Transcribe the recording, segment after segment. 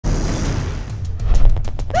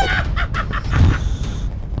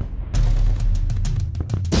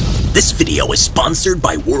This video is sponsored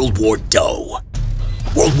by World War II.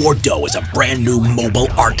 World War II is a brand new mobile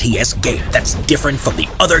RTS game that's different from the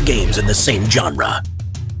other games in the same genre.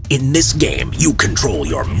 In this game, you control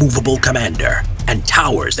your movable commander and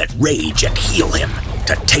towers that rage and heal him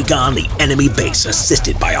to take on the enemy base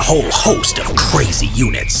assisted by a whole host of crazy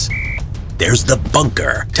units. There's the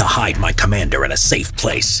bunker to hide my commander in a safe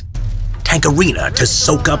place, tank arena to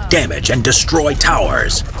soak up damage and destroy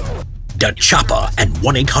towers, the chopper and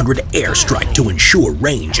 1-800 airstrike to ensure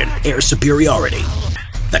range and air superiority,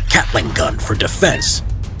 the Gatling gun for defense,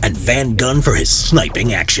 and Van Gun for his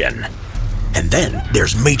sniping action. And then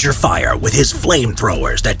there's Major Fire with his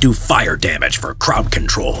flamethrowers that do fire damage for crowd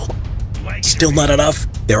control. Still not enough?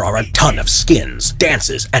 There are a ton of skins,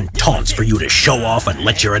 dances, and taunts for you to show off and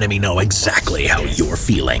let your enemy know exactly how you're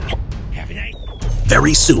feeling.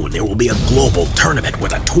 Very soon there will be a global tournament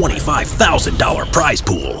with a $25,000 prize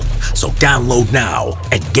pool. So download now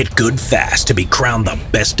and get good fast to be crowned the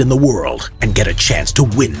best in the world and get a chance to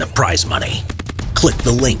win the prize money. Click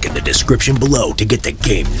the link in the description below to get the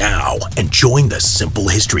game now and join the Simple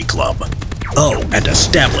History Club. Oh, and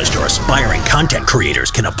established or aspiring content creators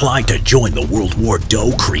can apply to join the World War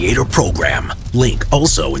II Creator Program. Link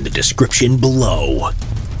also in the description below.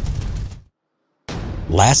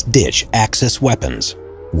 Last-ditch Axis weapons,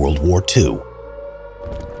 World War II.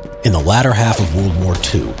 In the latter half of World War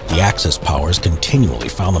II, the Axis powers continually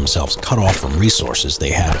found themselves cut off from resources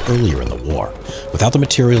they had earlier in the war. Without the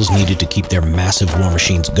materials needed to keep their massive war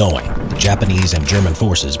machines going, the Japanese and German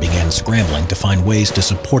forces began scrambling to find ways to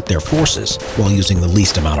support their forces while using the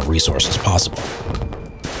least amount of resources possible.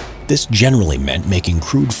 This generally meant making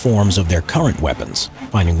crude forms of their current weapons,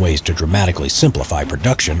 finding ways to dramatically simplify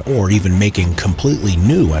production, or even making completely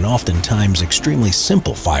new and oftentimes extremely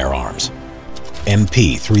simple firearms.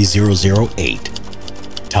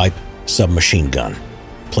 MP-3008. Type: submachine gun.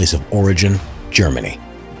 Place of origin: Germany.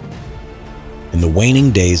 In the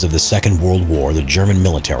waning days of the Second World War, the German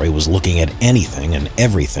military was looking at anything and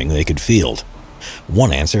everything they could field.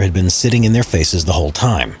 One answer had been sitting in their faces the whole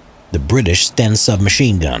time: the British Sten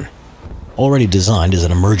submachine gun. Already designed as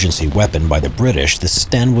an emergency weapon by the British, the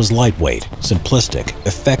Sten was lightweight, simplistic,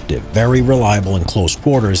 effective, very reliable in close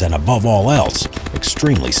quarters, and above all else,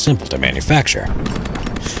 extremely simple to manufacture.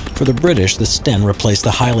 For the British, the Sten replaced the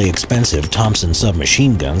highly expensive Thompson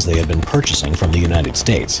submachine guns they had been purchasing from the United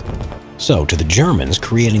States. So, to the Germans,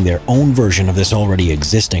 creating their own version of this already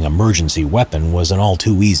existing emergency weapon was an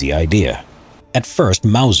all-too-easy idea. At first,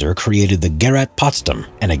 Mauser created the Gerät Potsdam,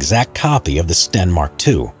 an exact copy of the Sten Mark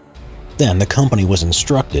II. Then the company was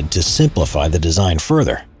instructed to simplify the design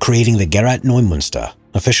further, creating the Gerät Neumünster,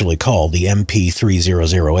 officially called the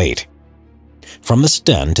MP-3008. From the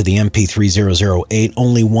Sten to the MP-3008,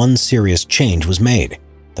 only one serious change was made.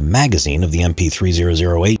 The magazine of the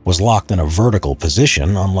MP-3008 was locked in a vertical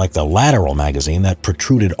position, unlike the lateral magazine that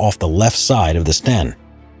protruded off the left side of the Sten.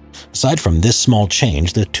 Aside from this small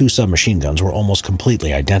change, the two submachine guns were almost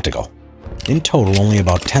completely identical. In total, only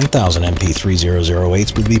about 10,000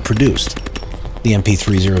 MP-3008s would be produced. The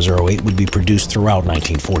MP-3008 would be produced throughout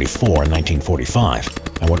 1944 and 1945,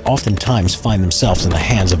 and would oftentimes find themselves in the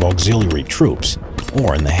hands of auxiliary troops,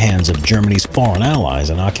 or in the hands of Germany's foreign allies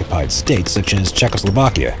in occupied states such as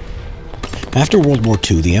Czechoslovakia. After World War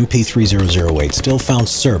II, the MP-3008 still found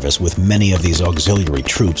service with many of these auxiliary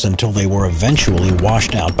troops until they were eventually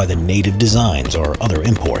washed out by the native designs or other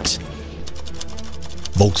imports.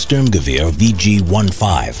 Volkssturmgewehr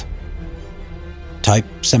VG-15. Type: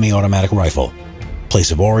 semi-automatic rifle.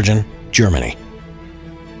 Place of origin: Germany.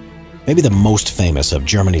 Maybe the most famous of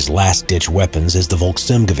Germany's last-ditch weapons is the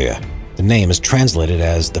Volkssturmgewehr. The name is translated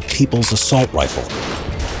as the People's Assault Rifle.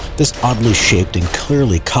 This oddly shaped and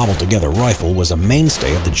clearly cobbled-together rifle was a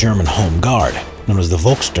mainstay of the German Home Guard, known as the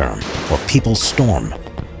Volkssturm, or People's Storm.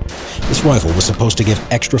 This rifle was supposed to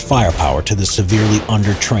give extra firepower to the severely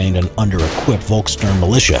undertrained and under-equipped Volkssturm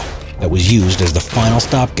militia that was used as the final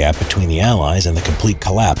stopgap between the Allies and the complete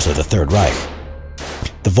collapse of the Third Reich.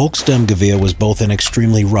 The Volkssturmgewehr was both an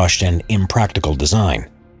extremely rushed and impractical design.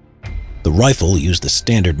 The rifle used the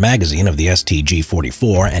standard magazine of the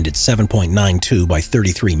STG-44 and its 7.92 by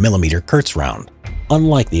 33 mm Kurz round.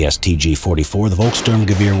 Unlike the STG-44, the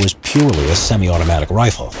Volkssturmgewehr was purely a semi-automatic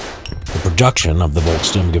rifle. The production of the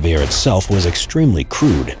Volkssturmgewehr itself was extremely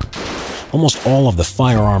crude. Almost all of the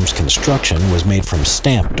firearms construction was made from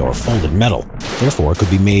stamped or folded metal, therefore it could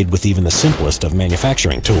be made with even the simplest of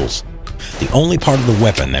manufacturing tools. The only part of the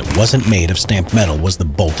weapon that wasn't made of stamped metal was the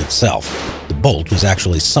bolt itself. The bolt was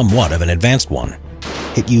actually somewhat of an advanced one.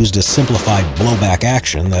 It used a simplified blowback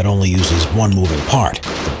action that only uses one moving part,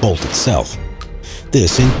 the bolt itself.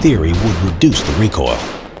 This, in theory, would reduce the recoil.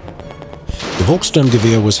 The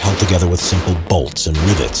Volkssturmgewehr was held together with simple bolts and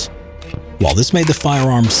rivets. While this made the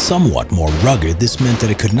firearm somewhat more rugged, this meant that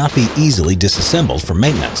it could not be easily disassembled for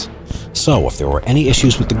maintenance. So, if there were any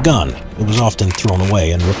issues with the gun, it was often thrown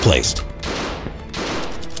away and replaced.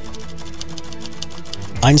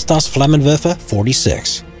 Einsatzflammenwerfer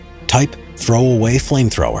 46. Type: throwaway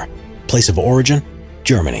flamethrower. Place of origin: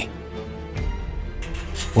 Germany.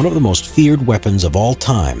 One of the most feared weapons of all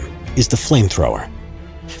time is the flamethrower.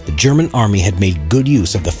 The German army had made good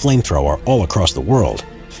use of the flamethrower all across the world,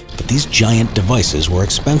 but these giant devices were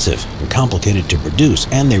expensive and complicated to produce,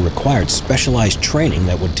 and they required specialized training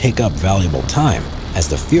that would take up valuable time, as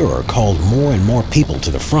the Führer called more and more people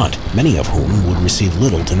to the front, many of whom would receive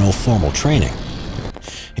little to no formal training.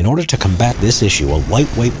 In order to combat this issue, a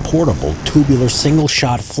lightweight, portable, tubular,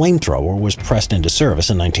 single-shot flamethrower was pressed into service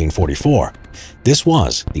in 1944. This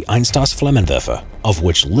was the Einsatzflammenwerfer, of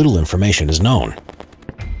which little information is known.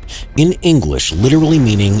 In English, literally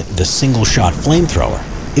meaning the single-shot flamethrower,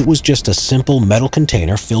 it was just a simple metal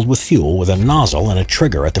container filled with fuel with a nozzle and a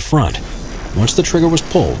trigger at the front. Once the trigger was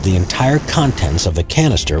pulled, the entire contents of the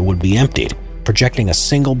canister would be emptied, projecting a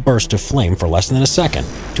single burst of flame for less than a second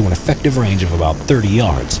to an effective range of about 30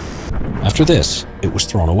 yards. After this, it was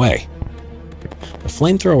thrown away. The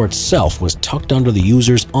flamethrower itself was tucked under the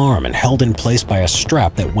user's arm and held in place by a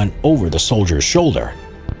strap that went over the soldier's shoulder.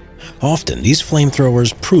 Often, these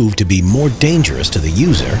flamethrowers proved to be more dangerous to the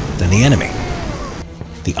user than the enemy.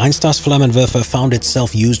 The Einsatzflammenwerfer found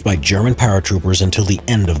itself used by German paratroopers until the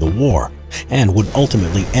end of the war, and would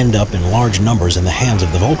ultimately end up in large numbers in the hands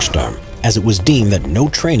of the Volkssturm, as it was deemed that no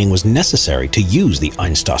training was necessary to use the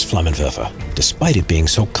Einsatzflammenwerfer, despite it being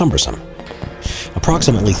so cumbersome.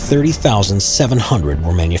 Approximately 30,700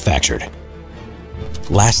 were manufactured.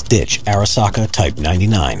 Last-ditch Arisaka Type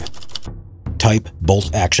 99. Type: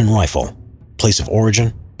 bolt-action rifle. Place of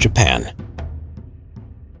origin: Japan.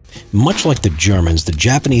 Much like the Germans, the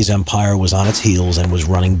Japanese Empire was on its heels and was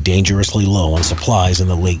running dangerously low on supplies in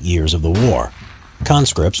the late years of the war.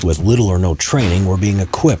 Conscripts with little or no training were being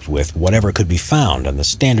equipped with whatever could be found, and the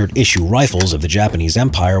standard-issue rifles of the Japanese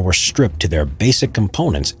Empire were stripped to their basic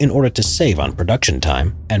components in order to save on production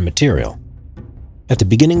time and material. At the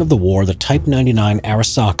beginning of the war, the Type 99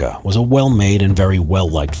 Arisaka was a well-made and very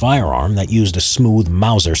well-liked firearm that used a smooth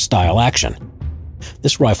Mauser-style action.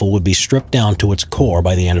 This rifle would be stripped down to its core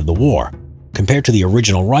by the end of the war. Compared to the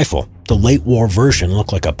original rifle, the late-war version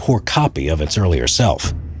looked like a poor copy of its earlier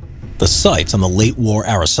self. The sights on the late-war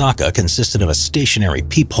Arisaka consisted of a stationary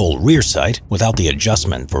peephole rear sight without the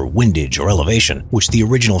adjustment for windage or elevation, which the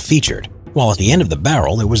original featured, while at the end of the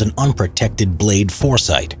barrel there was an unprotected blade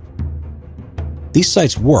foresight. These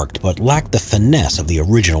sights worked but lacked the finesse of the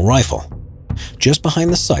original rifle. Just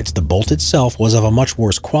behind the sights, the bolt itself was of a much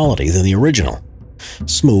worse quality than the original.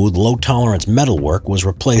 Smooth, low-tolerance metalwork was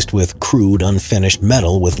replaced with crude, unfinished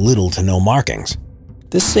metal with little to no markings.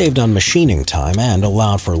 This saved on machining time and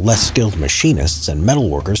allowed for less skilled machinists and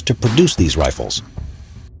metalworkers to produce these rifles.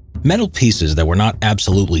 Metal pieces that were not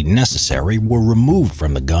absolutely necessary were removed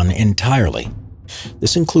from the gun entirely.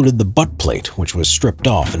 This included the butt plate, which was stripped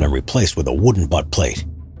off and then replaced with a wooden butt plate,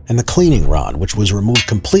 and the cleaning rod, which was removed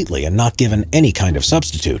completely and not given any kind of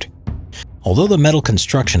substitute. Although the metal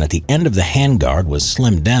construction at the end of the handguard was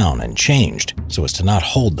slimmed down and changed so as to not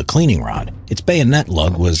hold the cleaning rod, its bayonet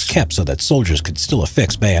lug was kept so that soldiers could still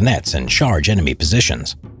affix bayonets and charge enemy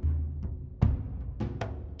positions.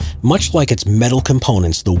 Much like its metal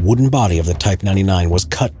components, the wooden body of the Type 99 was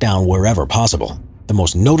cut down wherever possible. The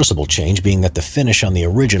most noticeable change being that the finish on the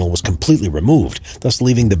original was completely removed, thus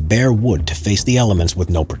leaving the bare wood to face the elements with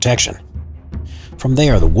no protection. From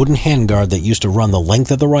there, the wooden handguard that used to run the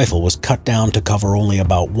length of the rifle was cut down to cover only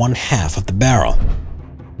about 1/2 of the barrel.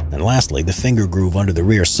 And lastly, the finger groove under the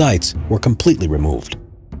rear sights were completely removed.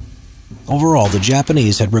 Overall, the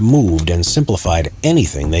Japanese had removed and simplified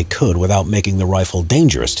anything they could without making the rifle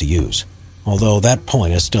dangerous to use, although that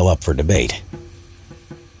point is still up for debate.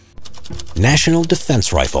 National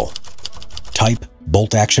Defense Rifle. Type: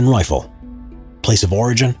 bolt-action rifle. Place of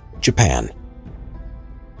origin: Japan.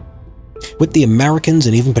 With the Americans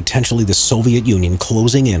and even potentially the Soviet Union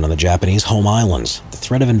closing in on the Japanese home islands, the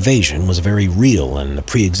threat of invasion was very real, and the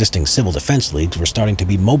pre-existing civil defense leagues were starting to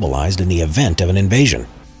be mobilized in the event of an invasion.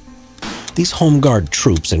 These home guard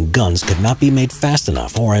troops and guns could not be made fast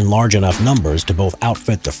enough or in large enough numbers to both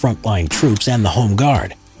outfit the frontline troops and the home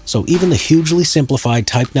guard, so even the hugely simplified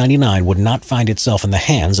Type 99 would not find itself in the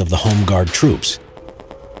hands of the home guard troops.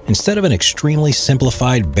 Instead of an extremely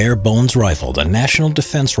simplified bare-bones rifle, the National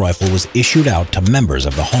Defense Rifle was issued out to members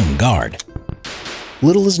of the Home Guard.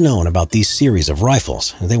 Little is known about these series of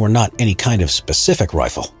rifles, as they were not any kind of specific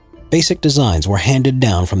rifle. Basic designs were handed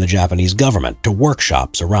down from the Japanese government to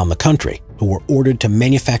workshops around the country, who were ordered to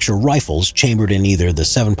manufacture rifles chambered in either the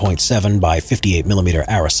 7.7 by 58mm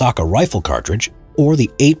Arisaka rifle cartridge or the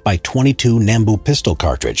 8 by 22 Nambu pistol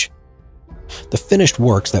cartridge. The finished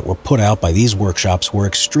works that were put out by these workshops were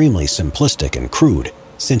extremely simplistic and crude.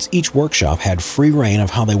 Since each workshop had free rein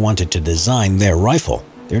of how they wanted to design their rifle,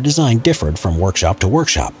 their design differed from workshop to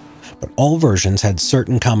workshop. But all versions had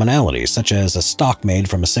certain commonalities, such as a stock made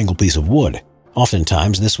from a single piece of wood.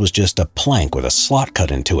 Oftentimes, this was just a plank with a slot cut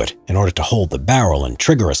into it in order to hold the barrel and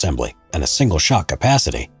trigger assembly and a single shot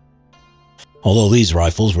capacity. Although these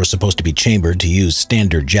rifles were supposed to be chambered to use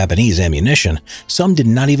standard Japanese ammunition, some did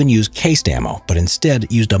not even use cased ammo, but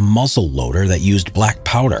instead used a muzzle loader that used black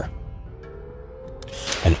powder.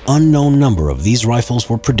 An unknown number of these rifles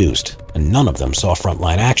were produced, and none of them saw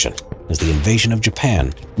frontline action, as the invasion of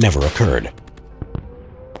Japan never occurred.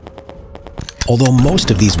 Although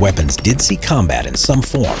most of these weapons did see combat in some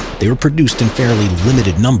form, they were produced in fairly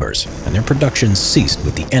limited numbers, and their production ceased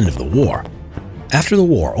with the end of the war. After the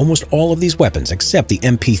war, almost all of these weapons, except the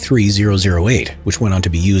MP3-008, which went on to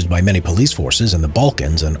be used by many police forces in the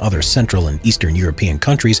Balkans and other Central and Eastern European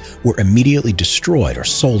countries, were immediately destroyed or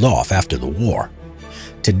sold off after the war.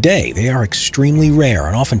 Today, they are extremely rare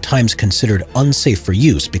and oftentimes considered unsafe for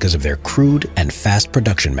use because of their crude and fast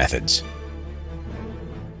production methods.